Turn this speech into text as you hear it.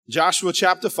Joshua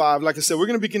chapter 5. Like I said, we're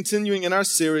going to be continuing in our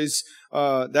series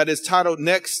that is titled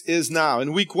Next is Now.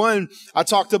 In week 1, I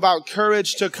talked about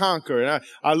courage to conquer.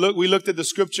 And we looked at the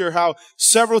scripture how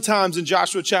several times in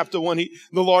Joshua chapter 1,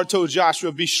 the Lord told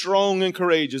Joshua, be strong and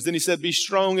courageous. Then he said, be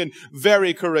strong and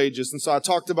very courageous. And so I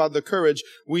talked about the courage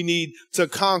we need to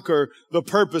conquer the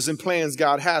purpose and plans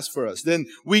God has for us. Then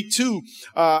week 2,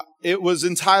 it was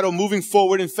entitled Moving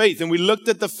Forward in Faith. And we looked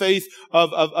at the faith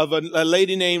of a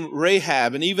lady named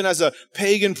Rahab. And even as a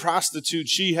pagan prostitute,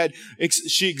 she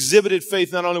exhibited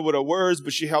faith not only with her words,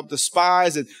 but she helped the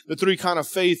spies. And the 3 kind of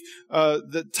faith,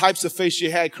 the types of faith she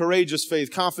had: courageous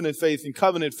faith, confident faith, and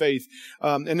covenant faith.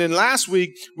 And then last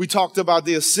week, we talked about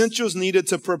the essentials needed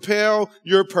to propel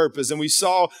your purpose. And we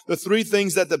saw the 3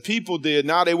 things that the people did.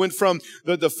 Now they went from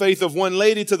the faith of one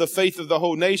lady to the faith of the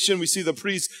whole nation. We see the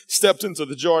priest stepped into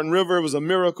the Jordan River. It was a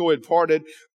miracle. It parted.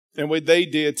 And what they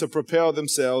did to propel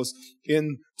themselves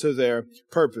into their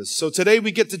purpose. So today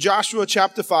we get to Joshua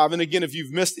chapter 5. And again, if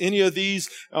you've missed any of these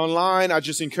online, I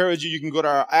just encourage you. You can go to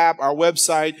our app, our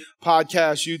website,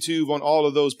 podcast, YouTube, on all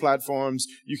of those platforms.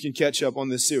 You can catch up on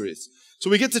this series. So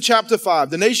we get to chapter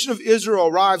 5. The nation of Israel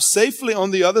arrived safely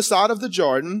on the other side of the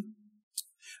Jordan.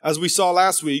 As we saw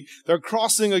last week, their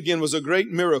crossing again was a great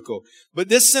miracle. But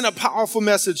this sent a powerful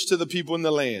message to the people in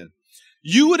the land.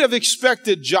 You would have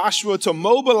expected Joshua to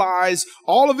mobilize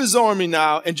all of his army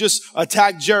now and just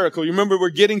attack Jericho. You remember, we're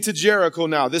getting to Jericho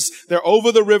now. They're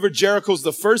over the river. Jericho's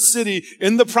the first city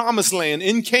in the promised land,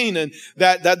 in Canaan,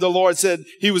 that the Lord said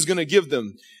he was going to give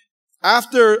them.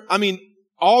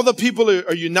 All the people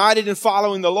are united in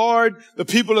following the Lord. The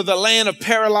people of the land are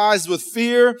paralyzed with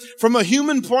fear. From a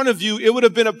human point of view, it would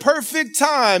have been a perfect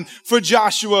time for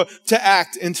Joshua to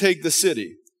act and take the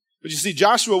city. But you see,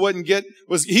 Joshua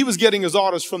was getting his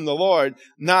orders from the Lord,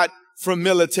 not from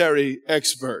military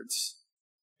experts.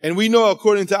 And we know,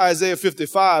 according to Isaiah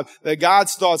 55, that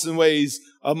God's thoughts and ways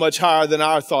are much higher than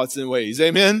our thoughts and ways.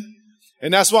 Amen?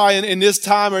 And that's why in this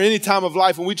time or any time of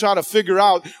life, when we try to figure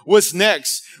out what's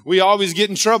next, we always get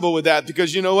in trouble with that,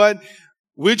 because you know what?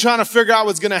 We're trying to figure out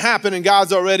what's going to happen, and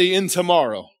God's already in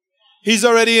tomorrow. He's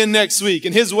already in next week,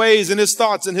 and his ways and his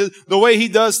thoughts and the way he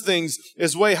does things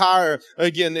is way higher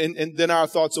again than our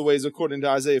thoughts or ways, according to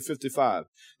Isaiah 55.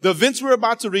 The events we're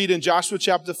about to read in Joshua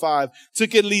chapter 5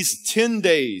 took at least 10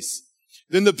 days.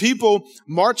 Then the people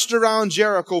marched around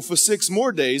Jericho for 6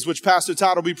 more days, which Pastor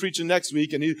Todd will be preaching next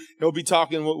week, and he'll be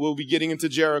talking. We'll be getting into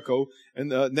Jericho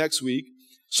next week.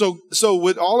 So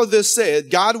with all of this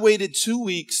said, God waited 2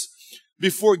 weeks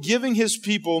before giving his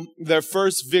people their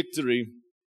first victory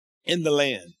in the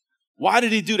land. Why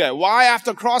did he do that? Why,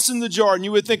 after crossing the Jordan,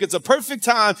 you would think it's a perfect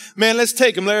time, man, let's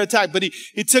take him, let's attack. But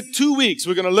he took 2 weeks.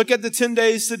 We're going to look at the 10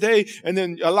 days today, and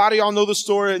then a lot of y'all know the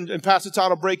story, and Pastor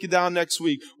Todd will break it down next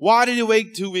week. Why did he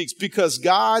wait 2 weeks? Because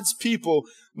God's people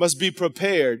must be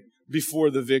prepared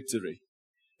before the victory.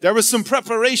 There was some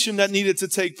preparation that needed to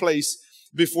take place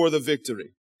before the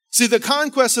victory. See, the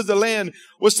conquest of the land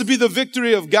was to be the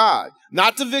victory of God,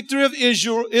 not the victory of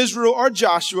Israel or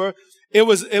Joshua. It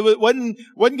wasn't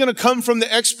going to come from the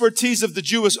expertise of the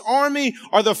Jewish army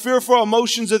or the fearful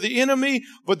emotions of the enemy,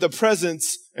 but the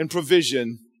presence and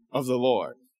provision of the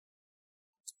Lord.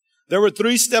 There were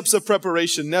 3 steps of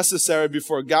preparation necessary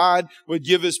before God would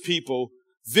give his people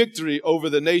victory over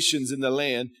the nations in the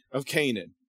land of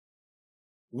Canaan.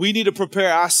 We need to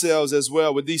prepare ourselves as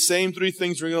well with these same 3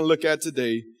 things we're going to look at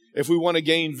today if we want to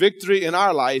gain victory in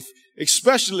our life,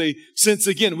 especially since,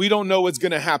 again, we don't know what's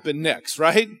going to happen next,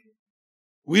 right?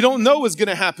 We don't know what's going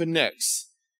to happen next.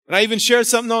 And I even shared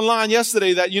something online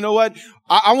yesterday that, you know what,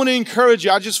 I want to encourage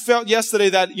you. I just felt yesterday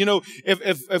that, you know,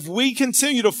 if we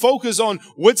continue to focus on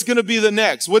what's going to be the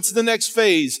next, what's the next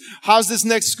phase, how's this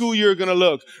next school year going to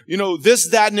look, you know, this,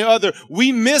 that, and the other,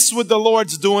 we miss what the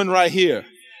Lord's doing right here.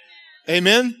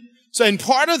 Amen. So, and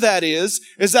part of that is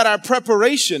that our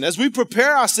preparation, as we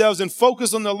prepare ourselves and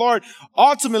focus on the Lord,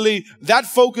 ultimately that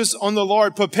focus on the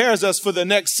Lord prepares us for the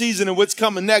next season and what's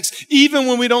coming next, even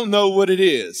when we don't know what it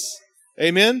is.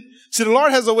 Amen. See, the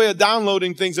Lord has a way of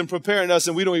downloading things and preparing us,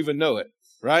 and we don't even know it,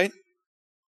 right?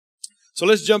 So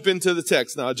let's jump into the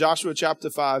text now. Joshua chapter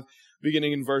 5,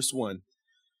 beginning in verse 1.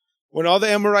 When all the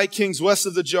Amorite kings west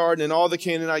of the Jordan and all the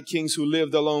Canaanite kings who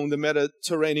lived along the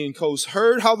Mediterranean coast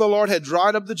heard how the Lord had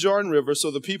dried up the Jordan River so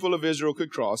the people of Israel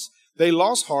could cross, they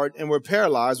lost heart and were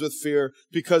paralyzed with fear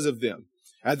because of them.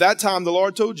 At that time, the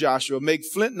Lord told Joshua, make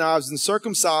flint knives and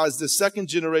circumcise the 2nd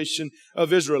generation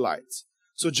of Israelites.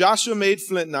 So Joshua made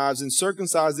flint knives and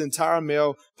circumcised the entire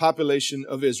male population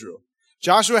of Israel.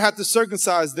 Joshua had to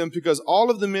circumcise them because all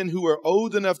of the men who were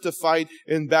old enough to fight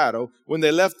in battle when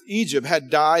they left Egypt had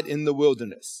died in the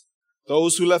wilderness.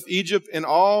 Those who left Egypt had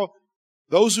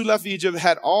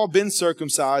all been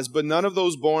circumcised, but none of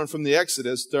those born from the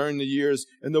Exodus during the years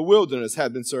in the wilderness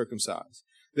had been circumcised.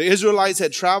 The Israelites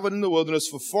had traveled in the wilderness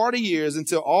for 40 years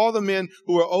until all the men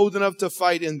who were old enough to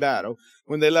fight in battle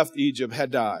when they left Egypt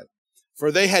had died.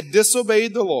 For they had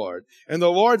disobeyed the Lord, and the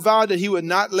Lord vowed that he would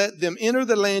not let them enter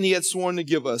the land he had sworn to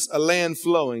give us, a land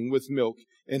flowing with milk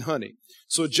and honey.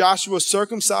 So Joshua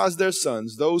circumcised their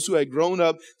sons, those who had grown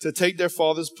up to take their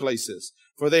fathers' places,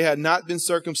 for they had not been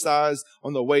circumcised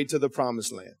on the way to the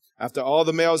promised land. After all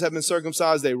the males had been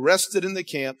circumcised, they rested in the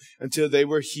camp until they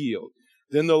were healed.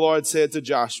 Then the Lord said to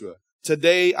Joshua,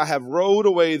 today I have rolled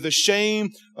away the shame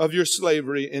of your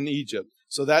slavery in Egypt.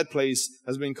 So that place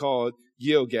has been called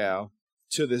Gilgal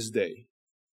to this day.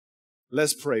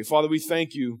 Let's pray. Father, we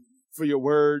thank you for your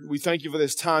word. We thank you for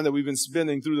this time that we've been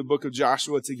spending through the book of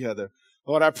Joshua together.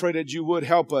 Lord, I pray that you would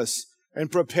help us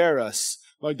and prepare us,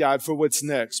 Lord God, for what's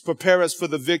next. Prepare us for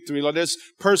the victory. Lord, there's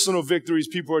personal victories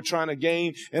people are trying to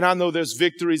gain. And I know there's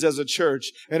victories as a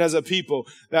church and as a people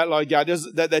that, Lord God,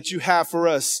 that you have for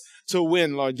us to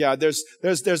win, Lord God.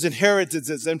 There's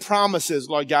inheritances and promises,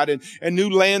 Lord God, and new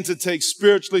land to take,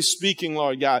 spiritually speaking,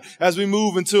 Lord God, as we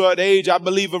move into an age, I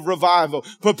believe, of revival.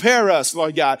 Prepare us,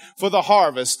 Lord God, for the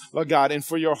harvest, Lord God, and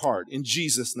for your heart. In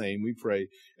Jesus' name we pray.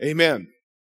 Amen.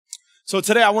 So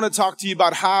today I want to talk to you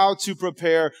about how to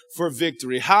prepare for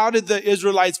victory. How did the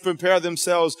Israelites prepare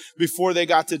themselves before they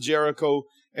got to Jericho,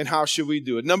 and how should we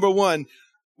do it? Number one,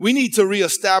 we need to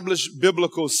reestablish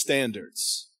biblical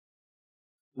standards.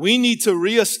 We need to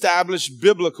reestablish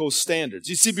biblical standards.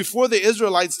 You see, before the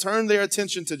Israelites turned their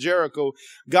attention to Jericho,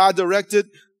 God directed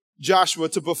Joshua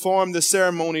to perform the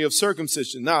ceremony of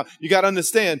circumcision. Now, you got to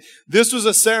understand, this was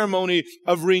a ceremony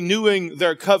of renewing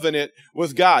their covenant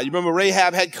with God. You remember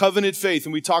Rahab had covenant faith,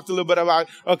 and we talked a little bit about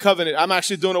a covenant. I'm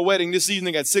actually doing a wedding this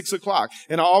evening at 6:00.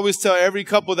 And I always tell every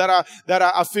couple that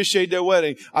I officiate their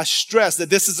wedding, I stress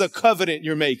that this is a covenant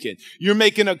you're making. You're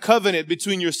making a covenant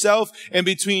between yourself and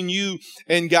between you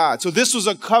and God. So this was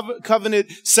a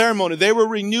covenant ceremony. They were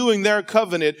renewing their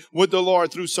covenant with the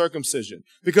Lord through circumcision.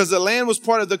 Because the land was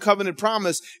part of the covenant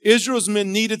promise, Israel's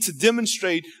men needed to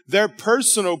demonstrate their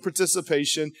personal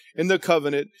participation in the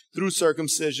covenant through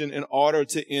circumcision in order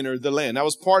to enter the land. That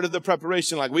was part of the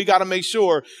preparation. Like, we got to make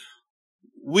sure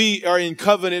we are in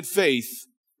covenant faith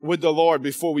with the Lord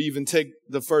before we even take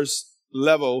the first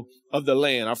level of the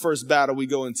land, our first battle we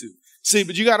go into. See,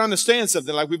 but you got to understand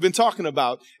something like we've been talking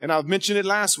about, and I've mentioned it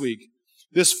last week.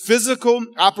 This physical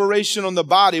operation on the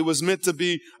body was meant to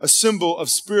be a symbol of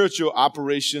spiritual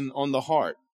operation on the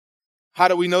heart. How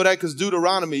do we know that? Because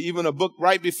Deuteronomy, even a book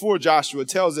right before Joshua,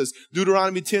 tells us,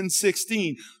 Deuteronomy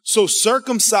 10:16, so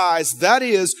circumcise, that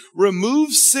is,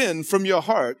 remove sin from your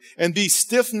heart and be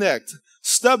stiff-necked,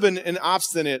 stubborn and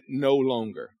obstinate no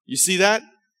longer. You see that?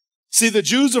 See, the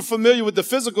Jews are familiar with the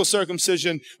physical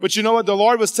circumcision, but you know what? The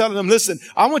Lord was telling them, listen,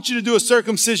 I want you to do a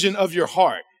circumcision of your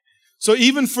heart. So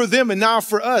even for them and now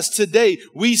for us today,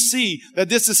 we see that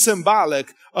this is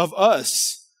symbolic of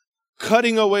us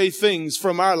cutting away things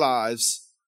from our lives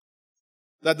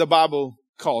that the Bible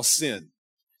calls sin.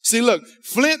 See, look,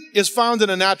 flint is found in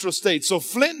a natural state. So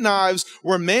flint knives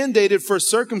were mandated for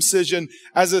circumcision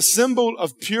as a symbol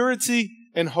of purity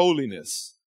and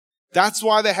holiness. That's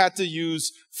why they had to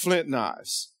use flint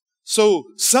knives. So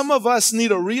some of us need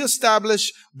to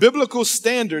reestablish biblical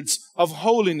standards of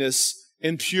holiness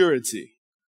and purity.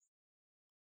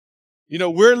 You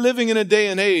know, we're living in a day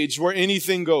and age where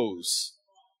anything goes,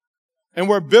 and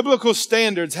where biblical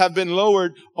standards have been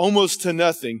lowered almost to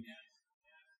nothing,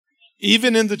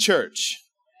 even in the church.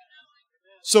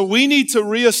 So we need to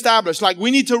reestablish, like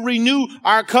we need to renew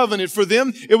our covenant. For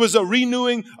them, it was a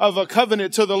renewing of a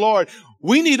covenant to the Lord.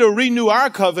 We need to renew our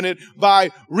covenant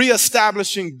by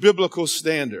reestablishing biblical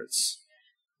standards.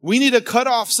 We need to cut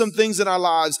off some things in our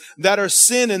lives that are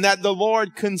sin and that the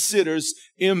Lord considers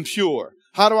impure.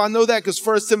 How do I know that? Because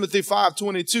 1 Timothy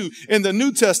 5:22 in the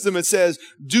New Testament says,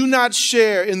 do not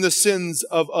share in the sins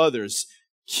of others.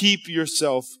 Keep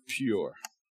yourself pure.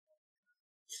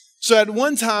 So at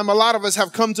one time, a lot of us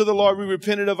have come to the Lord. We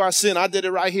repented of our sin. I did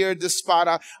it right here at this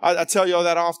spot. I tell you all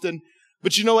that often.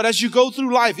 But you know what? As you go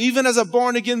through life, even as a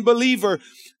born-again believer,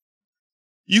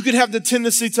 you could have the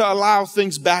tendency to allow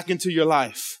things back into your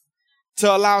life,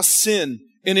 to allow sin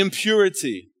and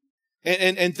impurity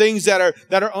and things that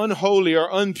are unholy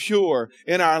or impure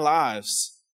in our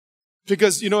lives.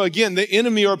 Because, you know, again, the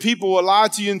enemy or people will lie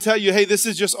to you and tell you, hey, this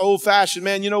is just old fashioned,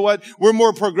 man. You know what? We're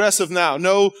more progressive now.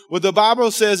 No, what the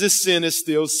Bible says is sin is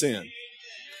still sin.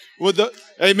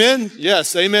 Amen?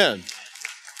 Yes, amen.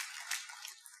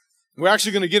 We're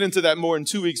actually going to get into that more in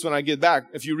 2 weeks when I get back.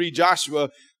 If you read Joshua,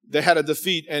 they had a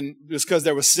defeat, and it's because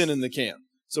there was sin in the camp.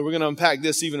 So we're going to unpack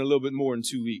this even a little bit more in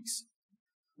 2 weeks.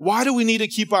 Why do we need to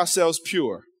keep ourselves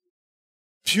pure?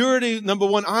 Purity, number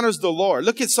one, honors the Lord.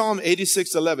 Look at Psalm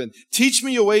 86:11. Teach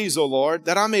me your ways, O Lord,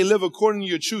 that I may live according to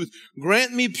your truth.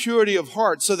 Grant me purity of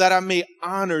heart so that I may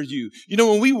honor you. You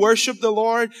know, when we worship the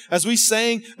Lord, as we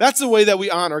sing, that's the way that we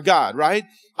honor God, right?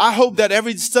 I hope that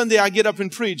every Sunday I get up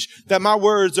and preach that my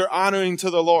words are honoring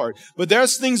to the Lord. But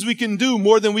there's things we can do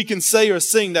more than we can say or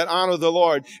sing that honor the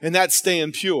Lord, and that's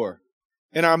staying pure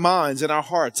in our minds, in our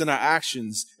hearts, in our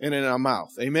actions, and in our mouth.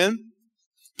 Amen?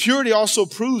 Purity also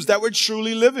proves that we're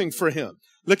truly living for Him.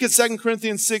 Look at 2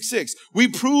 Corinthians 6:6. We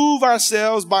prove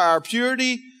ourselves by our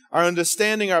purity, our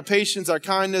understanding, our patience, our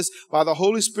kindness, by the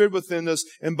Holy Spirit within us,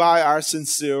 and by our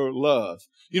sincere love.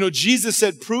 You know, Jesus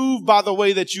said, prove by the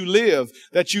way that you live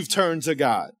that you've turned to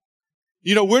God.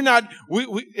 You know,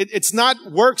 it's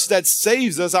not works that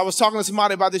saves us. I was talking to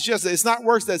somebody about this yesterday. It's not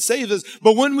works that saves us.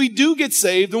 But when we do get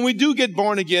saved, when we do get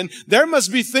born again, there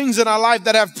must be things in our life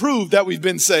that have proved that we've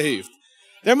been saved.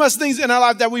 There must be things in our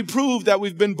life that we prove that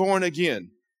we've been born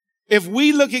again. If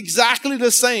we look exactly the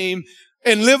same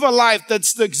and live a life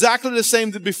that's exactly the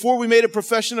same that before we made a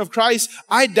profession of Christ,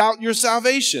 I doubt your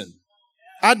salvation.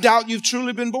 I doubt you've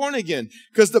truly been born again,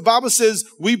 because the Bible says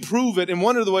we prove it. And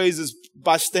one of the ways is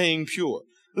by staying pure.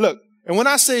 Look, and when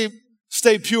I say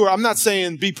stay pure, I'm not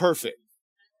saying be perfect.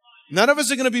 None of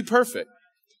us are going to be perfect.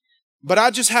 But I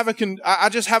just have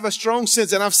a strong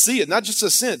sense, and I see it, not just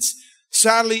a sense.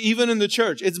 Sadly, even in the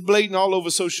church, it's blatant all over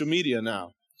social media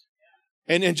now.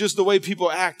 And just the way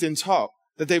people act and talk,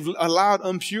 that they've allowed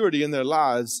impurity in their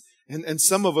lives, and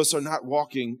some of us are not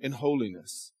walking in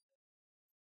holiness.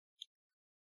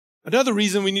 Another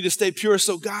reason we need to stay pure is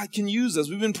so God can use us.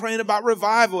 We've been praying about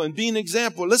revival and being an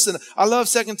example. Listen, I love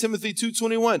 2 Timothy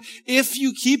 2:21. If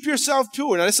you keep yourself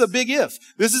pure, now that's a big if.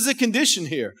 This is a condition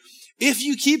here. If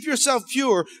you keep yourself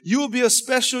pure, you will be a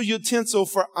special utensil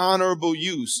for honorable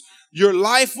use. Your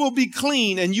life will be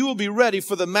clean, and you will be ready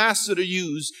for the master to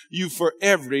use you for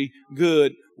every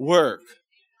good work.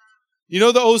 You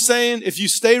know the old saying, if you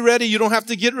stay ready, you don't have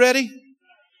to get ready?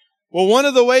 Well, one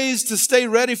of the ways to stay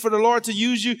ready for the Lord to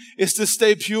use you is to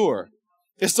stay pure.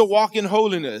 It's to walk in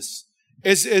holiness.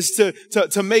 It's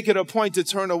to make it a point to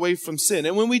turn away from sin.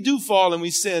 And when we do fall and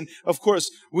we sin, of course,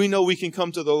 we know we can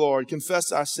come to the Lord,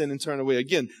 confess our sin, and turn away.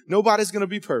 Again, nobody's going to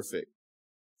be perfect.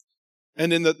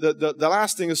 And then the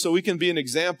last thing is so we can be an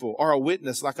example or a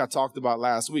witness, like I talked about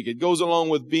last week. It goes along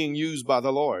with being used by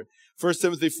the Lord. 1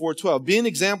 Timothy 4:12, be an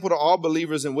example to all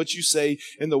believers in what you say,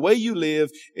 in the way you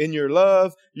live, in your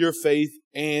love, your faith,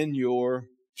 and your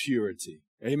purity.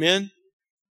 Amen?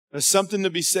 There's something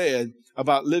to be said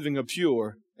about living a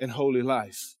pure and holy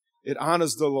life. It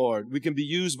honors the Lord. We can be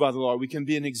used by the Lord. We can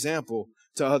be an example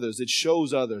to others. It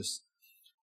shows others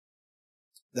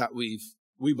that we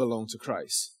belong to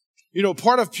Christ. You know,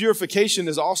 part of purification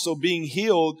is also being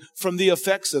healed from the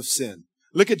effects of sin.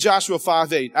 Look at Joshua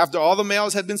 5:8. After all the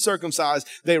males had been circumcised,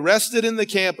 they rested in the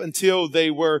camp until they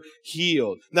were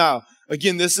healed. Now,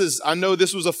 again, I know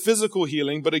this was a physical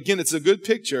healing, but again, it's a good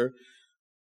picture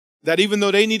that even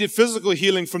though they needed physical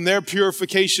healing from their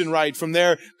purification rite, from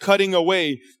their cutting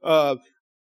away,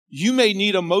 you may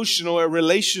need emotional or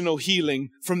relational healing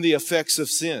from the effects of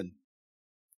sin.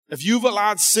 If you've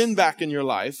allowed sin back in your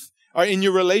life, or in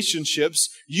your relationships,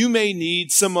 you may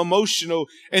need some emotional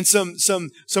and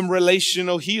some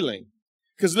relational healing.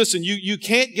 Because listen, you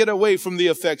can't get away from the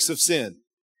effects of sin.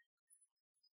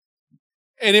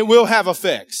 And it will have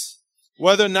effects,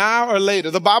 whether now or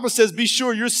later. The Bible says, be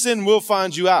sure your sin will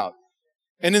find you out.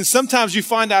 And then sometimes you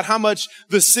find out how much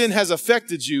the sin has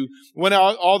affected you when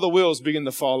all the wheels begin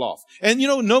to fall off. And you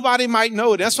know, nobody might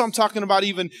know it. That's why I'm talking about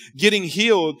even getting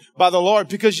healed by the Lord.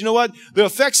 Because you know what? The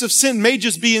effects of sin may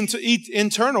just be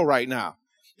internal right now.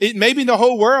 Maybe the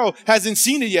whole world hasn't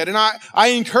seen it yet. And I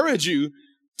encourage you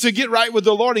to get right with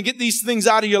the Lord and get these things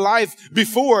out of your life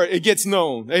before it gets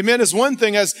known. Amen. It's one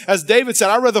thing, as David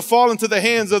said, I'd rather fall into the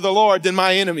hands of the Lord than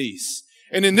my enemies.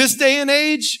 And in this day and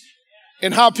age,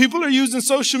 and how people are using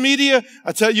social media,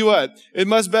 I tell you what, it's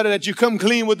much better that you come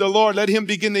clean with the Lord. Let Him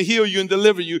begin to heal you and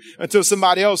deliver you until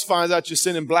somebody else finds out your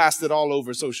sin and blast it all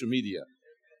over social media.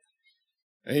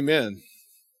 Amen.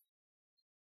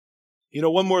 You know,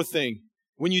 one more thing.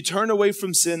 When you turn away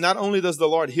from sin, not only does the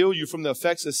Lord heal you from the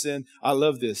effects of sin, I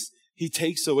love this, He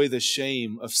takes away the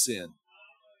shame of sin.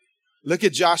 Look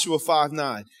at Joshua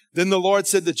 5:9. Then the Lord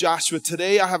said to Joshua,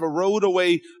 today I have rolled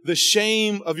away the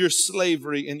shame of your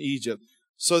slavery in Egypt.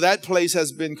 So that place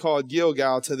has been called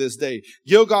Gilgal to this day.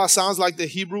 Gilgal sounds like the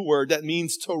Hebrew word that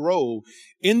means to roll,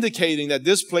 indicating that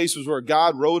this place was where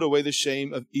God rolled away the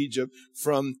shame of Egypt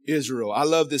from Israel. I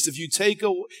love this. If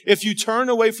you turn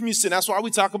away from your sin, that's why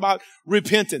we talk about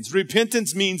repentance.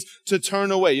 Repentance means to turn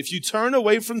away. If you turn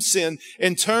away from sin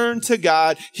and turn to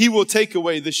God, He will take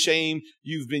away the shame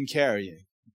you've been carrying.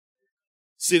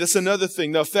 See, that's another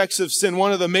thing. The effects of sin,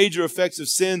 one of the major effects of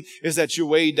sin is that you're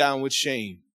weighed down with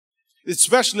shame.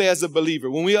 Especially as a believer,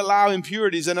 when we allow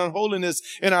impurities and unholiness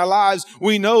in our lives,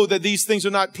 we know that these things are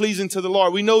not pleasing to the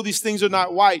Lord. We know these things are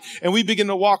not right, and we begin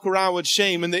to walk around with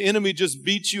shame, and the enemy just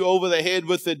beats you over the head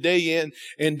with it day in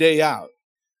and day out.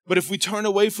 But if we turn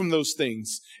away from those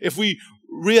things, if we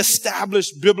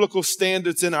reestablish biblical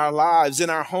standards in our lives, in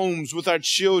our homes, with our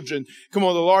children, come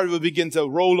on, the Lord will begin to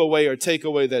roll away or take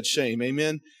away that shame.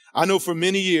 Amen. I know for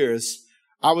many years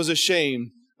I was ashamed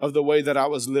of the way that I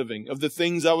was living, of the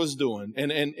things I was doing.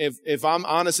 And if I'm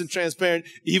honest and transparent,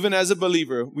 even as a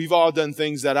believer, we've all done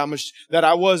things that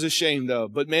I was ashamed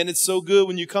of. But man, it's so good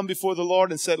when you come before the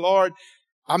Lord and say, Lord,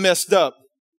 I messed up.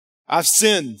 I've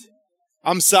sinned.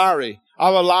 I'm sorry.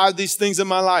 I've allowed these things in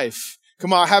my life.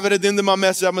 Come on, I have it at the end of my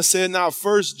message. I'm going to say it now.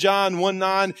 1 John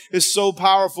 1:9 is so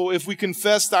powerful. If we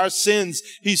confess our sins,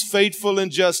 He's faithful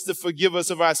and just to forgive us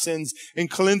of our sins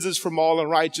and cleanse us from all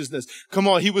unrighteousness. Come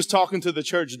on, He was talking to the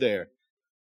church there.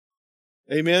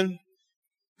 Amen.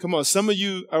 Come on, some of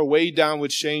you are weighed down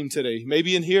with shame today.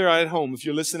 Maybe in here or at home, if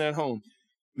you're listening at home.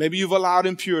 Maybe you've allowed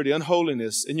impurity,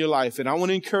 unholiness in your life. And I want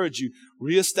to encourage you,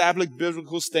 reestablish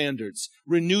biblical standards.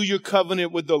 Renew your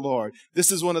covenant with the Lord.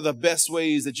 This is one of the best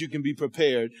ways that you can be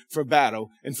prepared for battle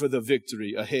and for the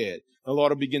victory ahead. The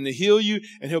Lord will begin to heal you,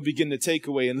 and He'll begin to take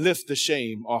away and lift the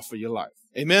shame off of your life.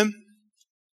 Amen.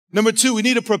 Number 2, we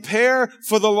need to prepare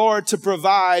for the Lord to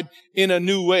provide in a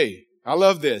new way. I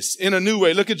love this. In a new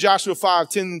way. Look at Joshua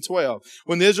 5:10 and 12.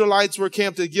 When the Israelites were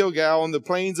camped at Gilgal on the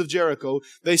plains of Jericho,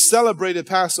 they celebrated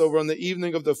Passover on the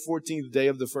evening of the 14th day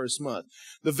of the first month.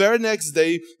 The very next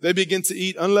day, they began to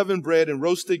eat unleavened bread and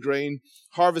roasted grain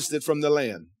harvested from the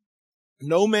land.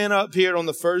 No manna appeared on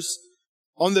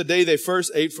the day they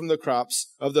first ate from the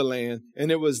crops of the land, and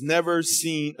it was never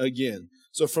seen again.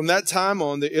 So from that time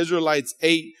on, the Israelites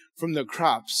ate from the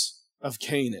crops of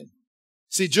Canaan.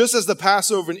 See, just as the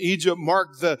Passover in Egypt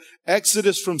marked the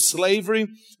exodus from slavery,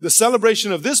 the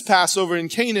celebration of this Passover in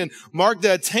Canaan marked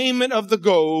the attainment of the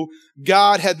goal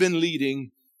God had been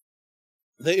leading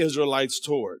the Israelites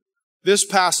toward. This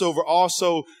Passover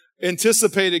also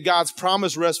anticipated God's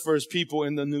promised rest for His people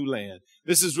in the new land.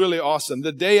 This is really awesome.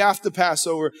 The day after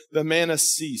Passover, the manna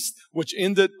ceased, which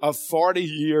ended a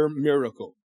 40-year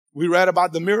miracle. We read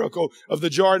about the miracle of the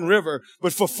Jordan River,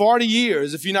 but for 40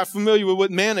 years, if you're not familiar with what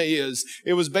manna is,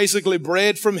 it was basically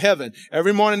bread from heaven.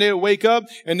 Every morning they would wake up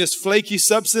and this flaky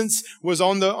substance was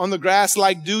on the grass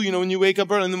like dew. You know, when you wake up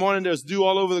early in the morning, there's dew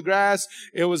all over the grass.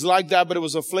 It was like that, but it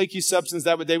was a flaky substance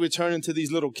that they would turn into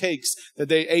these little cakes that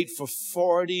they ate for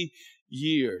 40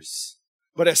 years.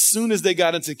 But as soon as they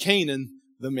got into Canaan,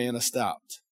 the manna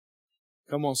stopped.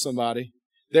 Come on, somebody.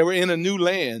 They were in a new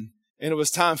land. And it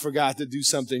was time for God to do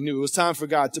something new. It was time for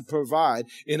God to provide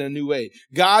in a new way.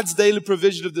 God's daily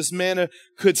provision of this manna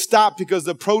could stop because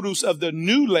the produce of the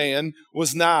new land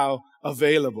was now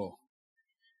available.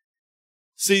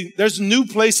 See, there's new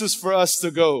places for us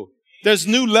to go. There's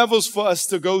new levels for us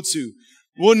to go to.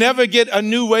 We'll never get a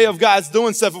new way of God's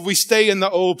doing stuff if we stay in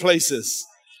the old places.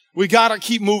 We got to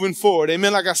keep moving forward.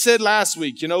 Amen. Like I said last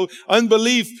week,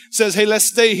 unbelief says, hey, let's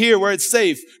stay here where it's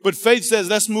safe. But faith says,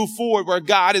 let's move forward where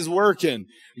God is working.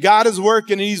 God is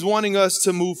working and He's wanting us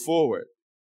to move forward.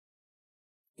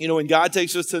 When God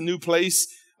takes us to a new place,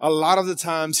 a lot of the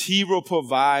times He will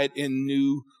provide in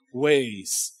new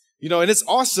ways. And it's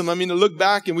awesome. To look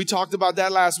back, and we talked about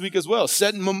that last week as well,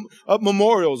 setting up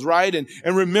memorials, right? And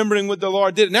remembering what the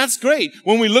Lord did. And that's great.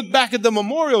 When we look back at the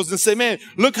memorials and say, man,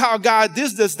 look how God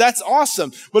did this. That's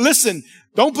awesome. But listen,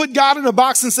 don't put God in a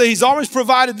box and say He's always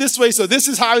provided this way, so this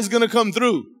is how He's going to come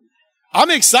through.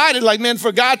 I'm excited,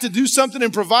 for God to do something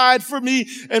and provide for me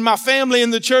and my family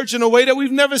and the church in a way that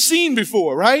we've never seen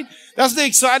before, right? That's the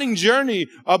exciting journey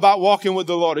about walking with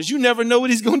the Lord, is you never know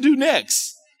what He's going to do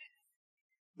next.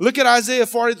 Look at Isaiah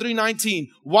 43:19.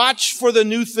 Watch for the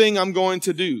new thing I'm going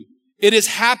to do. It is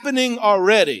happening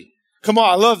already. Come on,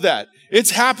 I love that. It's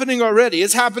happening already.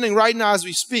 It's happening right now as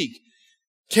we speak.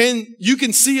 You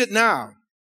can see it now.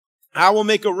 I will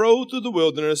make a road through the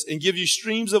wilderness and give you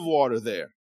streams of water there.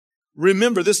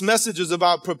 Remember, this message is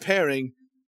about preparing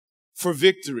for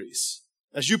victories.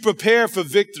 As you prepare for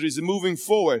victories and moving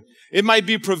forward, it might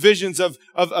be provisions of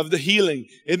the healing.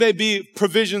 It may be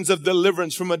provisions of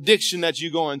deliverance from addiction that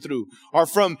you're going through, or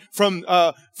from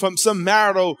some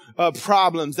marital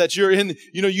problems that you're in.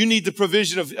 You need the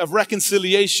provision of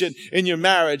reconciliation in your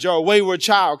marriage, or a wayward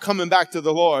child coming back to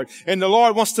the Lord. And the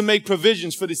Lord wants to make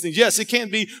provisions for these things. Yes, it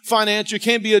can't be financial. It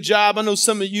can't be a job. I know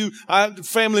some of you, I have a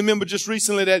family member just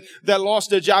recently that lost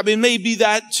their job. It may be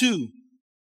that too.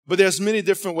 But there's many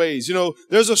different ways.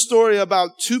 There's a story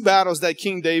about 2 battles that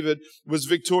King David was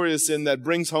victorious in that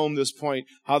brings home this point,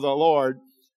 how the Lord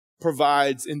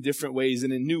provides in different ways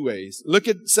and in new ways. Look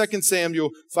at 2 Samuel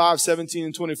 5:17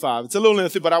 and 25. It's a little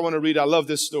lengthy, but I want to read it. I love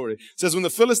this story. It says, when the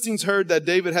Philistines heard that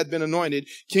David had been anointed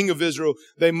king of Israel,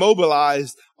 they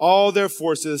mobilized all their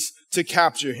forces to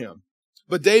capture him.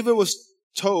 But David was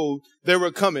told they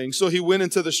were coming, so he went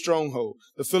into the stronghold.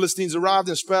 The Philistines arrived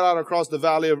and spread out across the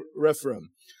valley of Rephaim.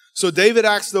 So David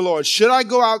asked the Lord, should I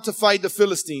go out to fight the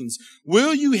Philistines?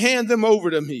 Will you hand them over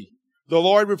to me? The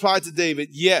Lord replied to David,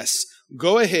 yes,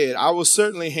 go ahead. I will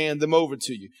certainly hand them over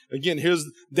to you. Again, here's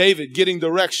David getting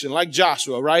direction like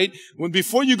Joshua, right?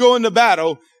 Before you go into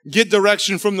battle, get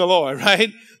direction from the Lord,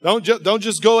 right? Don't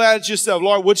just go at it yourself.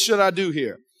 Lord, what should I do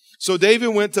here? So David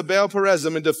went to Baal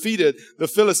Perazim and defeated the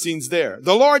Philistines there.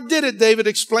 The Lord did it, David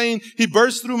explained. He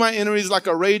burst through my enemies like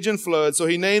a raging flood. So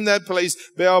he named that place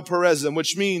Baal Perazim,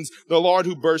 which means the Lord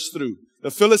who burst through.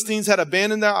 The Philistines had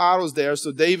abandoned their idols there,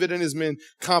 so David and his men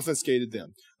confiscated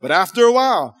them. But after a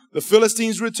while, the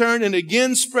Philistines returned and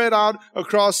again spread out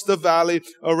across the valley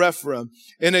of Rephaim.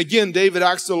 And again, David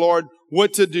asked the Lord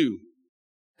what to do.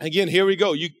 Again, here we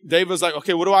go. David was like,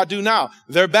 okay, what do I do now?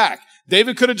 They're back.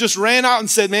 David could have just ran out and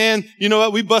said, man, you know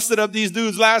what? We busted up these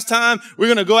dudes last time. We're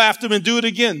going to go after them and do it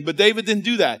again. But David didn't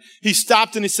do that. He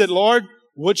stopped and he said, Lord,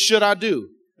 what should I do?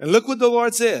 And look what the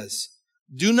Lord says.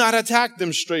 Do not attack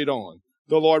them straight on.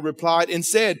 The Lord replied and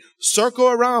said, circle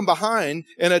around behind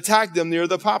and attack them near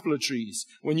the poplar trees.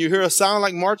 When you hear a sound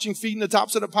like marching feet in the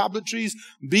tops of the poplar trees,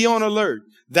 be on alert.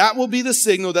 That will be the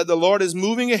signal that the Lord is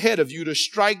moving ahead of you to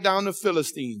strike down the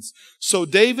Philistines. So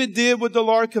David did what the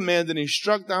Lord commanded, and he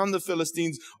struck down the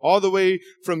Philistines all the way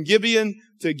from Gibeon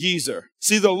to Gezer.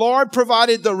 See, the Lord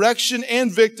provided direction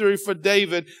and victory for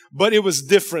David, but it was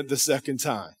different the second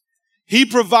time. He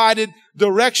provided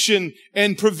direction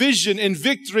and provision and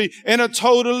victory in a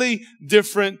totally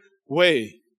different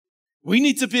way. We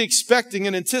need to be expecting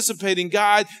and anticipating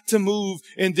God to move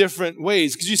in different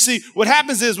ways. Because you see, what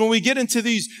happens is when we get into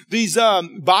these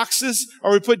boxes,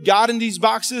 or we put God in these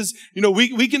boxes,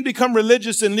 we can become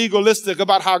religious and legalistic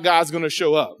about how God's going to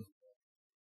show up.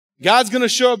 God's going to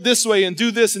show up this way and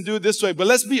do this and do it this way. But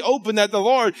let's be open that the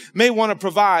Lord may want to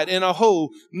provide in a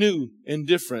whole new and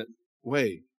different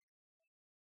way.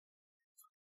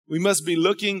 We must be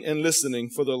looking and listening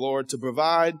for the Lord to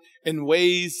provide in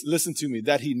ways, listen to me,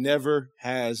 that he never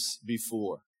has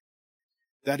before.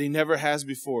 That he never has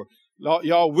before.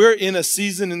 Y'all, we're in a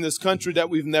season in this country that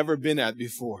we've never been at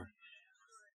before.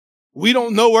 We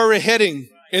don't know where we're heading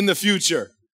in the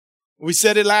future. We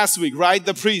said it last week, right?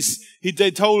 The priest,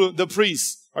 they told the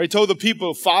priest, or he told the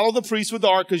people, follow the priest with the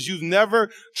ark because you've never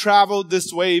traveled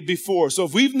this way before. So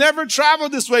if we've never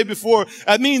traveled this way before,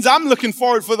 that means I'm looking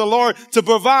forward for the Lord to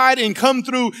provide and come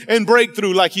through and break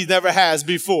through like he never has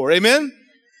before. Amen?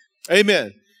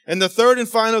 Amen. And the third and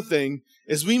final thing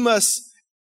is we must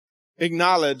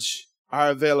acknowledge our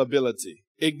availability.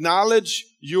 Acknowledge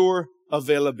your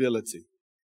availability.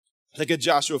 Look at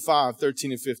Joshua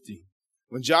 5:13 and 15.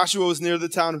 When Joshua was near the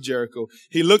town of Jericho,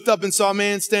 he looked up and saw a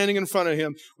man standing in front of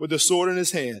him with a sword in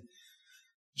his hand.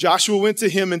 Joshua went to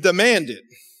him and demanded,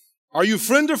 are you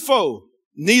friend or foe?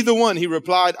 Neither one, he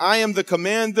replied. I am the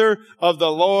commander of the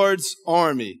Lord's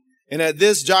army. And at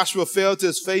this, Joshua fell to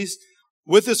his face,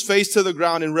 with his face to the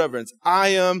ground in reverence. I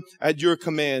am at your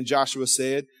command, Joshua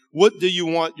said. What do you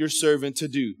want your servant to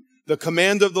do? The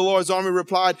commander of the Lord's army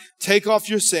replied, take off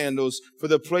your sandals, for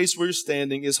the place where you're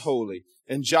standing is holy.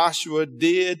 And Joshua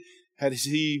did as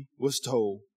he was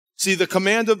told. See, the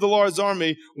commander of the Lord's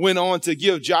army went on to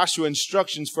give Joshua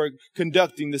instructions for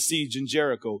conducting the siege in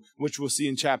Jericho, which we'll see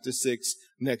in chapter 6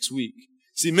 next week.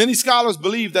 See, many scholars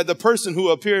believe that the person who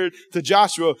appeared to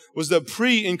Joshua was the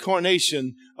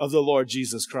pre-incarnation of the Lord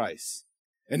Jesus Christ.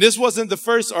 And this wasn't the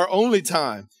first or only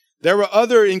time. There were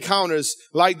other encounters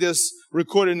like this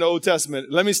recorded in the Old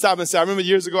Testament. Let me stop and say, I remember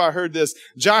years ago I heard this.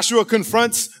 Joshua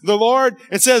confronts the Lord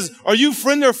and says, are you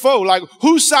friend or foe? Like,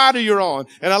 whose side are you on?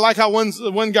 And I like how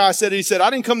one guy said, he said, I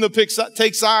didn't come to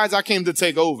take sides. I came to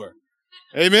take over.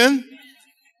 Amen.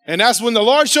 And that's when the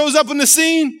Lord shows up in the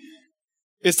scene.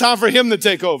 It's time for him to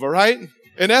take over, right?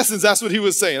 In essence, that's what he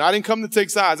was saying. I didn't come to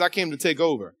take sides. I came to take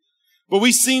over. But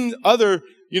we've seen other,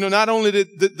 not only did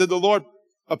the Lord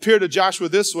appear to Joshua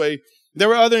this way, there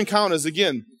were other encounters.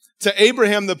 Again, to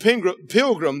Abraham the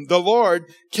pilgrim, the Lord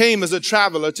came as a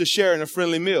traveler to share in a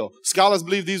friendly meal. Scholars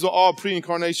believe these were all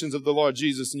pre-incarnations of the Lord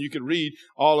Jesus, and you could read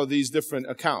all of these different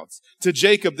accounts. To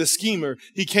Jacob the schemer,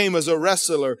 he came as a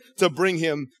wrestler to bring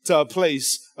him to a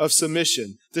place of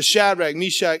submission. To Shadrach,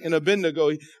 Meshach, and Abednego,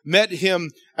 he met him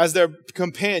as their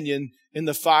companion in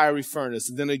the fiery furnace.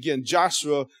 And then again,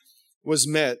 Joshua was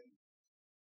met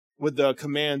with the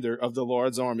commander of the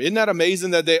Lord's army. Isn't that amazing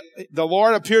that the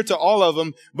Lord appeared to all of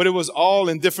them, but it was all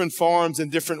in different forms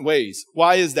and different ways?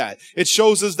 Why is that? It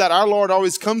shows us that our Lord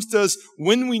always comes to us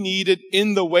when we need it,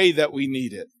 in the way that we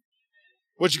need it.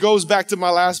 Which goes back to my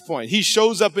last point. He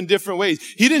shows up in different ways.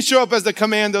 He didn't show up as the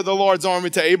commander of the Lord's army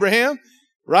to Abraham,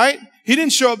 right? He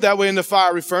didn't show up that way in the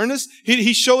fiery furnace.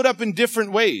 He showed up in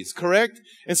different ways, correct?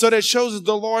 And so that shows us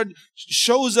the Lord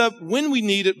shows up when we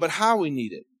need it, but how we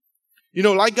need it.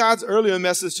 Like God's earlier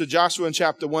message to Joshua in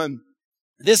chapter 1,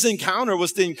 this encounter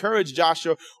was to encourage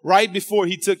Joshua right before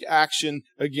he took action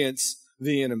against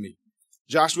the enemy.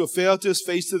 Joshua fell to his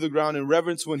face to the ground in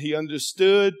reverence when he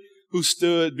understood who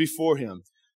stood before him.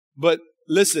 But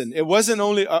listen, it wasn't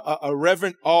only a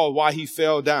reverent awe why he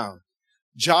fell down.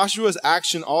 Joshua's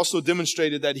action also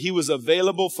demonstrated that he was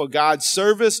available for God's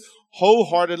service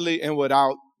wholeheartedly and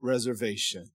without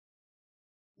reservation.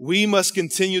 We must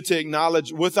continue to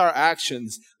acknowledge with our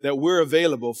actions that we're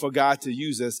available for God to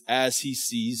use us as he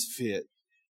sees fit.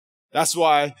 That's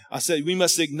why I said we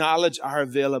must acknowledge our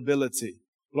availability.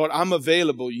 Lord, I'm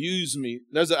available. Use me.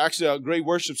 There's actually a great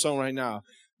worship song right now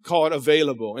called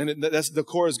Available. And that's the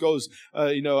chorus goes,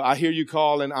 I hear you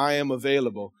call and I am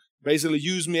available. Basically,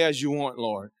 use me as you want,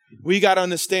 Lord. We got to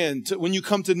understand, when you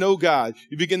come to know God,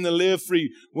 you begin to live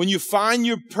free. When you find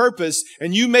your purpose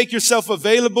and you make yourself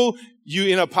available, you're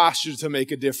in a posture to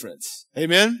make a difference.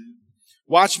 Amen?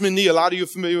 Watchman Nee, a lot of you are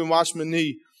familiar with Watchman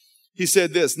Nee. He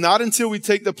said this, not until we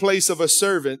take the place of a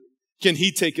servant can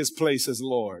he take his place as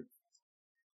Lord.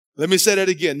 Let me say that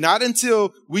again. Not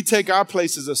until we take our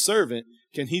place as a servant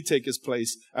can he take his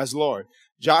place as Lord.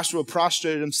 Joshua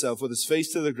prostrated himself with his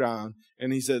face to the ground,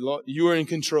 and he said, Lord, you are in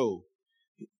control.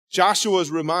 Joshua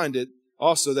was reminded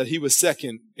also that he was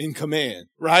second in command,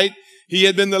 right? He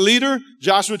had been the leader.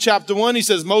 Joshua chapter 1, he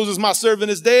says, Moses, my servant,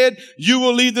 is dead. You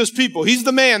will lead this people. He's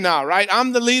the man now, right?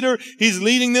 I'm the leader. He's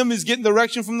leading them. He's getting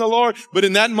direction from the Lord. But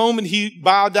in that moment, he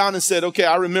bowed down and said, okay,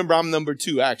 I remember I'm number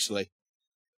 2, actually.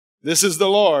 This is the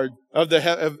Lord of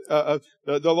the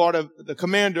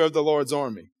commander of the Lord's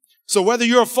army. So whether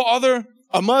you're a father,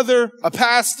 a mother, a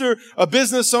pastor, a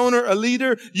business owner, a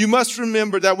leader, you must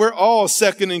remember that we're all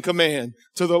second in command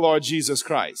to the Lord Jesus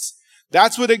Christ.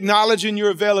 That's what acknowledging your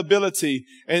availability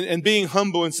and being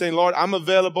humble and saying, Lord, I'm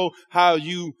available how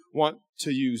you want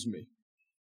to use me.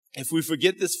 If we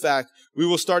forget this fact, we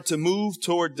will start to move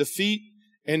toward defeat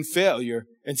and failure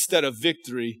instead of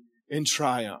victory and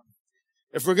triumph.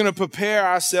 If we're going to prepare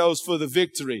ourselves for the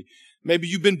victory, maybe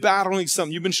you've been battling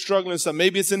something, you've been struggling with something,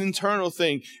 maybe it's an internal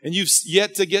thing and you've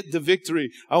yet to get the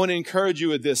victory. I want to encourage you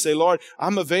with this. Say, Lord,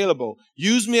 I'm available.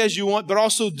 Use me as you want, but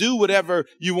also do whatever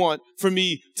you want for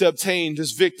me to obtain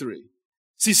this victory.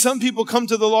 See, some people come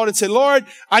to the Lord and say, Lord,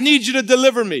 I need you to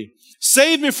deliver me.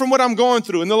 Save me from what I'm going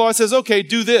through. And the Lord says, okay,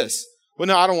 do this. Well,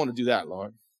 no, I don't want to do that,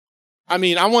 Lord. I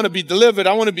want to be delivered.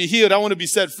 I want to be healed. I want to be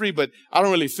set free, but I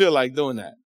don't really feel like doing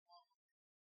that.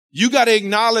 You got to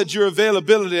acknowledge your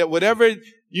availability that whatever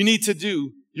you need to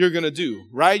do, you're going to do,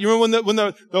 right? You remember when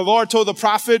the Lord told the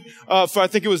prophet, I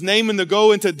think it was Naaman, to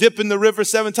go and to dip in the river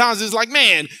 7 times. It's like,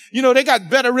 man, they got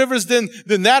better rivers than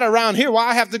that around here. Why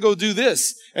I have to go do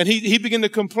this? And he began to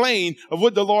complain of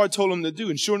what the Lord told him to do.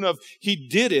 And sure enough, he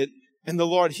did it and the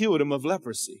Lord healed him of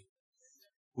leprosy.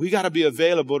 We got to be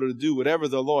available to do whatever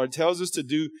the Lord tells us to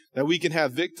do, that we can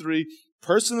have victory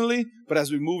personally, but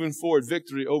as we're moving forward,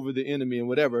 victory over the enemy and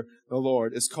whatever the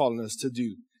Lord is calling us to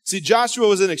do. See, Joshua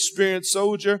was an experienced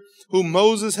soldier whom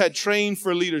Moses had trained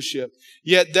for leadership,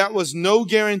 yet that was no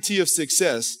guarantee of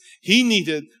success. He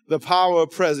needed the power of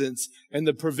presence and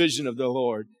the provision of the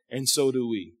Lord, and so do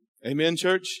we. Amen,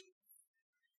 church?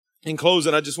 In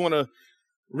closing, I just want to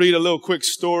read a little quick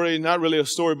story, not really a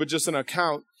story, but just an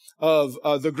account of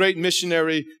the great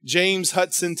missionary James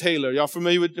Hudson Taylor. Y'all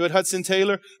familiar with Hudson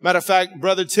Taylor? Matter of fact,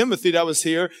 Brother Timothy that was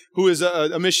here, who is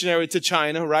a missionary to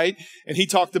China, right? And he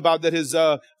talked about that his,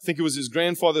 I think it was his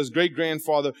grandfather, his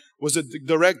great-grandfather was a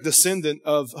direct descendant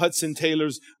of Hudson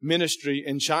Taylor's ministry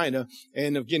in China.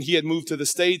 And again, he had moved to the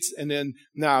States, and then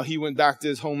now he went back to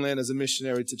his homeland as a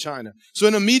missionary to China. So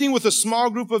in a meeting with a small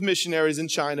group of missionaries in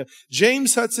China,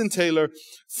 James Hudson Taylor,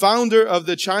 founder of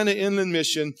the China Inland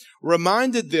Mission,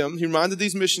 reminded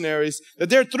these missionaries that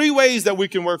there are 3 ways that we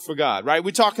can work for God, right?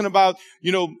 We're talking about,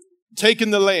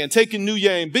 taking the land, taking New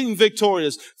Yam, being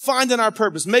victorious, finding our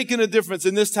purpose, making a difference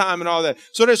in this time and all that.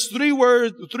 So there's 3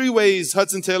 ways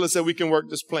Hudson Taylor said we can work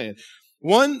this plan.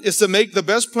 1 is to make the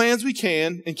best plans we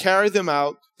can and carry them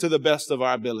out to the best of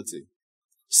our ability.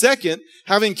 2nd,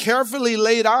 having carefully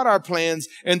laid out our plans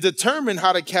and determined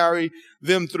how to carry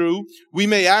them through, we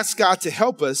may ask God to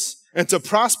help us and to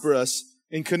prosper us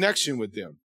in connection with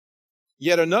them.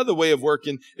 Yet another way of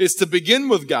working is to begin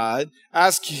with God,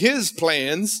 ask His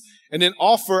plans, and then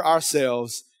offer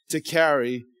ourselves to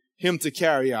carry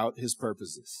out His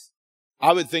purposes.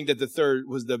 I would think that the 3rd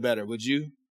was the better. Would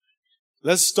you?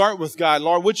 Let's start with God.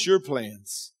 Lord, what's your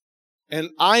plans?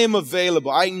 And I am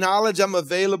available. I acknowledge I'm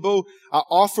available. I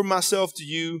offer myself to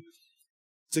you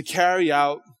to carry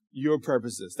out your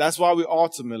purposes. That's why we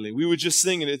were just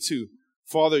singing it too.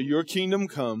 Father, your kingdom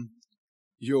come,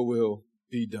 your will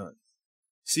be done.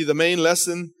 See, the main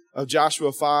lesson of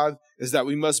Joshua 5 is that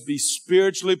we must be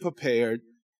spiritually prepared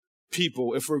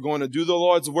people if we're going to do the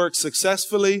Lord's work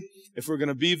successfully, if we're going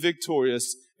to be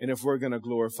victorious, and if we're going to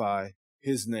glorify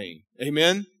His name.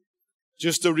 Amen?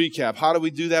 Just to recap, how do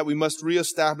we do that? We must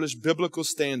reestablish biblical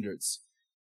standards.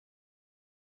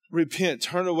 Repent,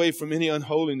 turn away from any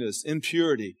unholiness,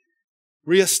 impurity.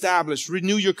 Reestablish,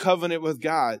 renew your covenant with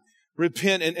God.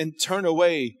 Repent and turn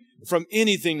away from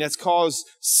anything that's caused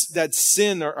that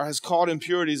sin or has caused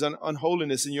impurities and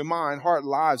unholiness in your mind, heart,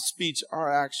 life, speech,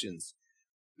 or actions.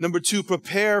 Number 2,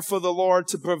 prepare for the Lord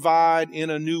to provide in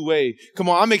a new way. Come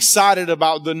on, I'm excited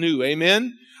about the new.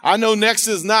 Amen. I know next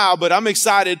is now, but I'm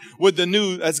excited with the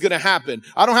new that's going to happen.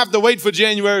 I don't have to wait for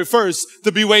January 1st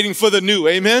to be waiting for the new.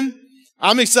 Amen.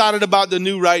 I'm excited about the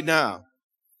new right now.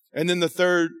 And then the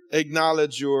 3rd,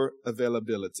 acknowledge your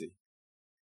availability.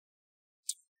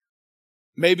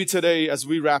 Maybe today, as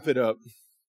we wrap it up,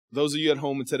 those of you at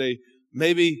home today,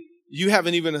 maybe you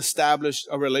haven't even established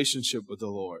a relationship with the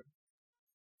Lord.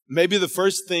 Maybe the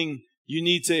first thing you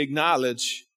need to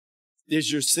acknowledge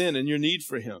is your sin and your need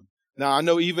for Him. Now, I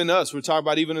know even us, we're talking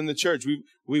about even in the church,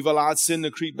 we've allowed sin to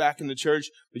creep back in the church.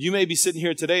 But you may be sitting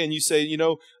here today and you say,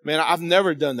 man, I've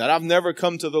never done that. I've never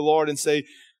come to the Lord and say,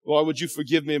 Lord, would you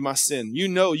forgive me of my sin?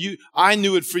 I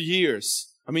knew it for years.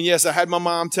 I mean, yes, I had my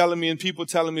mom telling me and people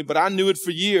telling me, but I knew it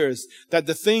for years that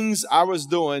the things I was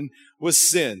doing was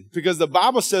sin. Because the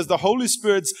Bible says the Holy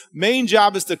Spirit's main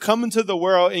job is to come into the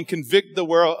world and convict the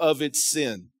world of its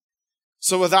sin.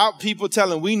 So without people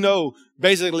telling, we know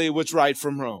basically what's right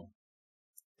from wrong.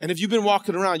 And if you've been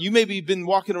walking around, you maybe been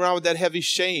walking around with that heavy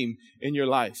shame in your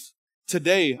life.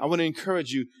 Today, I want to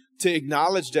encourage you to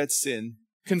acknowledge that sin,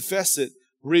 confess it,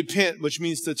 repent, which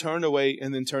means to turn away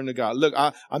and then turn to God. Look,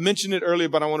 I mentioned it earlier,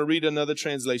 but I want to read another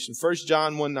translation. 1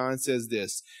 John 1:9 says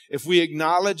this: if we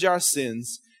acknowledge our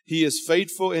sins, He is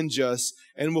faithful and just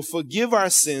and will forgive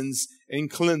our sins and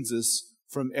cleanse us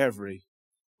from every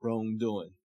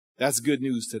wrongdoing. That's good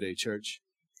news today, church.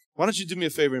 Why don't you do me a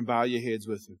favor and bow your heads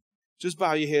with me? Just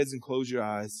bow your heads and close your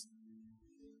eyes.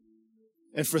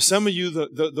 And for some of you,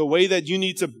 the way that you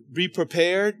need to be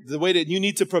prepared, the way that you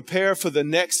need to prepare for the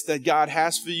next that God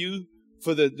has for you,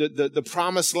 for the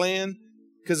promised land.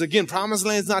 Because again, promised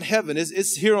land is not heaven.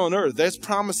 It's here on earth. There's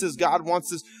promises God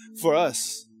wants us for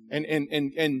us.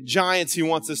 And giants He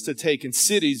wants us to take, and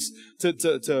cities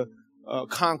to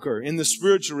conquer in the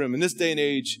spiritual realm. In this day and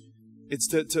age, it's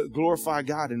to glorify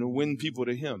God and to win people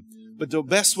to Him. But the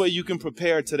best way you can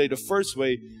prepare today, the first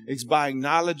way, is by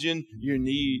acknowledging your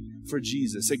need for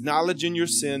Jesus, acknowledging your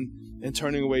sin and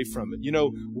turning away from it.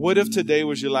 What if today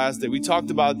was your last day? We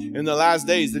talked about in the last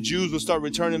days, the Jews will start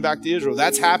returning back to Israel.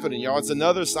 That's happening, y'all. It's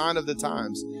another sign of the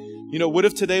times. What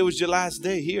if today was your last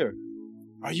day here?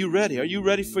 Are you ready? Are you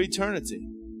ready for eternity?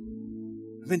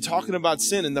 I've been talking about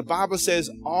sin, and the Bible says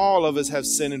all of us have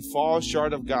sinned and fall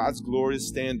short of God's glorious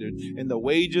standard. And the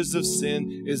wages of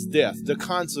sin is death. The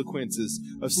consequences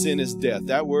of sin is death.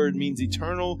 That word means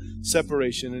eternal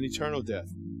separation and eternal death.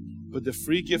 But the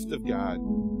free gift of God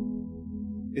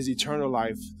is eternal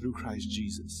life through Christ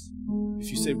Jesus. If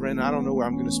you say, Brandon, I don't know where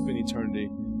I'm going to spend eternity,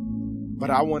 but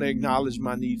I want to acknowledge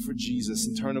my need for Jesus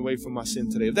and turn away from my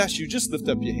sin today. If that's you, just lift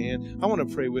up your hand. I want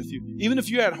to pray with you. Even if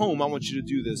you're at home, I want you to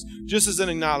do this just as an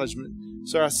acknowledgement.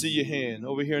 Sir, I see your hand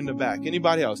over here in the back.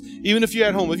 Anybody else? Even if you're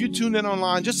at home, if you tune in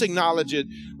online, just acknowledge it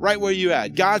right where you're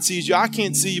at. God sees you. I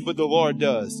can't see you, but the Lord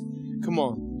does. Come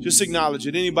on. Just acknowledge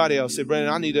it. Anybody else? Say,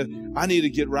 Brandon, I need to I need to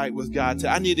get right with God.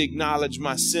 I need to acknowledge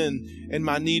my sin and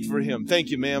my need for him. Thank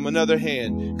you, ma'am. Another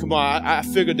hand. Come on. I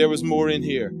figured there was more in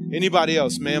here. Anybody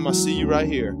else? Ma'am, I see you right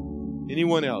here.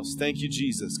 Anyone else? Thank you,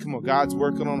 Jesus. Come on. God's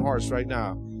working on hearts right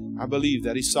now. I believe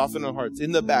that he's softening our hearts.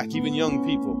 In the back, even young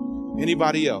people.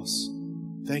 Anybody else?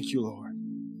 Thank you, Lord.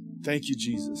 Thank you,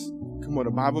 Jesus. Come on.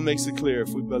 The Bible makes it clear. If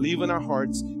we believe in our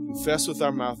hearts, confess with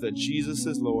our mouth that Jesus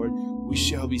is Lord, we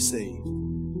shall be saved.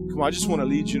 Come on, I just want to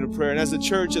lead you in a prayer. And as a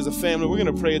church, as a family, we're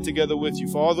going to pray it together with you.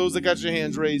 For all those that got your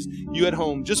hands raised, you at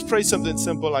home, just pray something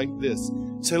simple like this.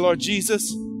 Say, Lord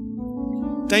Jesus,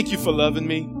 thank you for loving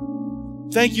me.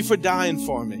 Thank you for dying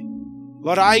for me.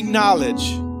 Lord, I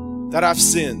acknowledge that I've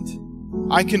sinned.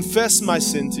 I confess my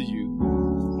sin to you.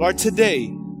 Lord,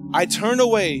 today, I turn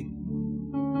away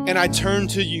and I turn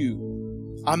to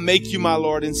you. I make you my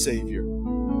Lord and Savior.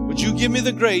 Would you give me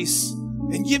the grace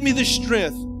and give me the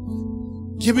strength,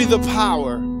 give me the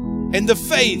power and the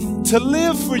faith to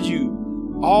live for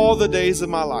you all the days of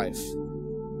my life.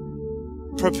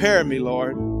 Prepare me,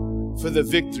 Lord, for the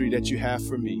victory that you have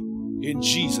for me. In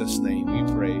Jesus' name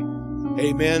we pray.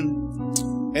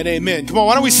 Amen and amen. Come on,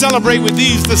 why don't we celebrate with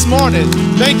these this morning?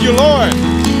 Thank you, Lord.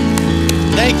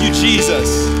 Thank you,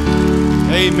 Jesus.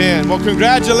 Amen. Well,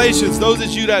 congratulations, those of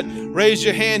you that raised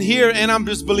your hand here, and I'm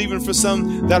just believing for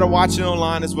some that are watching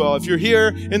online as well. If you're here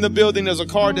in the building, there's a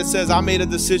card that says, I made a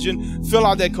decision. Fill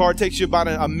out that card. It takes you about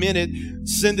a minute.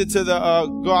 Send it to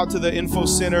go out to the info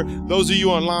center. Those of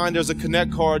you online, there's a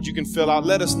connect card you can fill out.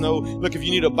 Let us know. Look, if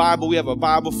you need a Bible, we have a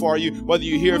Bible for you. Whether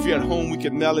you're here, if you're at home, we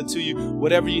can mail it to you.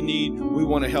 Whatever you need, we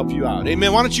want to help you out.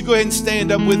 Amen. Why don't you go ahead and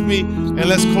stand up with me and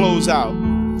let's close out.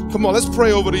 Come on, let's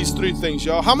pray over these three things,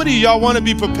 y'all. How many of y'all want to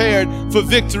be prepared for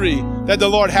victory that the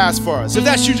Lord has for us? If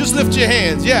that's you, just lift your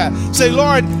hands. Yeah. Say,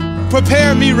 Lord,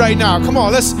 prepare me right now. Come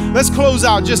on, let's close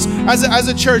out just as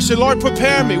a church. Say, Lord,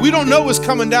 prepare me. We don't know what's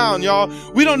coming down, y'all.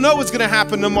 We don't know what's going to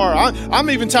happen tomorrow. I'm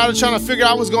even tired of trying to figure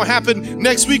out what's going to happen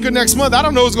next week or next month. I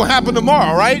don't know what's going to happen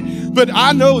tomorrow, right? But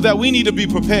I know that we need to be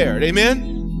prepared.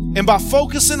 Amen? And by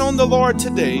focusing on the Lord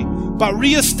today, by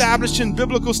reestablishing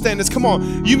biblical standards. Come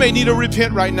on, you may need to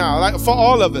repent right now. Like for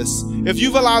all of us, if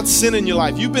you've allowed sin in your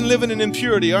life, you've been living in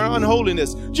impurity or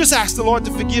unholiness, just ask the Lord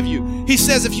to forgive you. He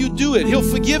says if you do it, he'll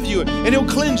forgive you and he'll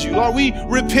cleanse you. Lord, we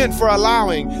repent for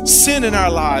allowing sin in our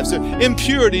lives,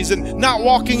 impurities, and not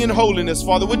walking in holiness,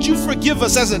 Father. Would you forgive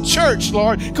us as a church,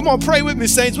 Lord? Come on, pray with me,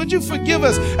 saints. Would you forgive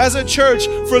us as a church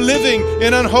for living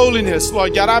in unholiness,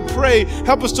 Lord God? I pray,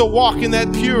 help us to walk in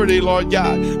that purity, Lord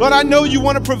God. Lord, I know you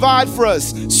want to provide for us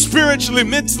spiritually,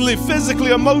 mentally,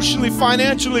 physically, emotionally,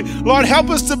 financially. Lord, help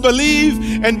us to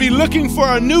believe and be looking for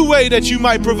a new way that you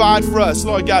might provide for us,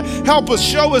 Lord God. Help us,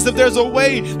 show us if there's a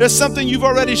way, there's something you've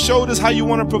already showed us how you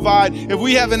want to provide. If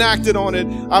we haven't acted on it,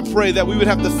 I pray that we would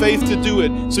have the faith to do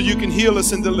it so you can heal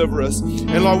us and deliver us.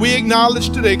 And Lord, we acknowledge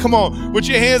today, come on, with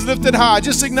your hands lifted high,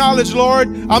 just acknowledge, Lord,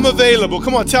 I'm available.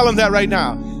 Come on, tell him that right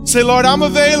now. Say, Lord, I'm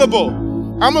available.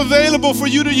 I'm available for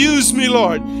you to use me,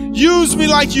 Lord. Use me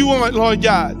like you want, Lord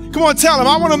God. Come on, tell him,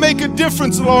 I want to make a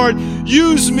difference, Lord.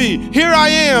 Use me. Here I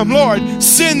am, Lord.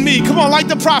 Send me. Come on, like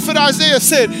the prophet Isaiah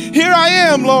said, here I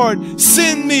am, Lord.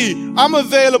 Send me. I'm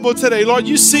available today. Lord,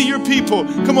 you see your people.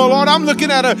 Come on, Lord, I'm looking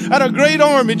at a great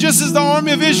army. Just as the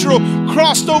army of Israel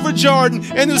crossed over Jordan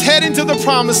and was heading to the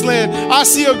promised land, I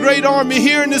see a great army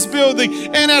here in this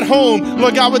building and at home,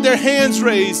 Lord God, with their hands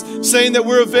raised, saying that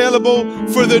we're available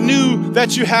for the new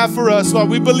that you have for us, Lord.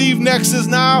 We believe next is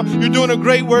now. You're doing a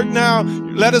great work now.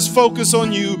 Let us focus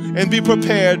on you and be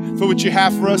prepared for what you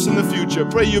have for us in the future.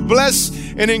 Pray you bless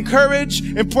and encourage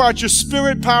and pour out your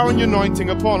spirit, power, and your anointing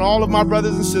upon all of my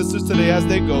brothers and sisters today as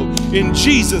they go. In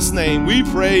Jesus' name we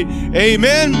pray.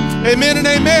 Amen, amen, and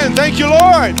amen. Thank you,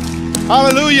 Lord.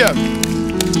 Hallelujah.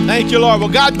 Thank you, Lord. Well,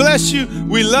 God bless you.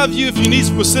 We love you. If you need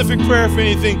specific prayer for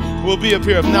anything, we'll be up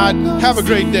here. If not, have a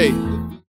great day.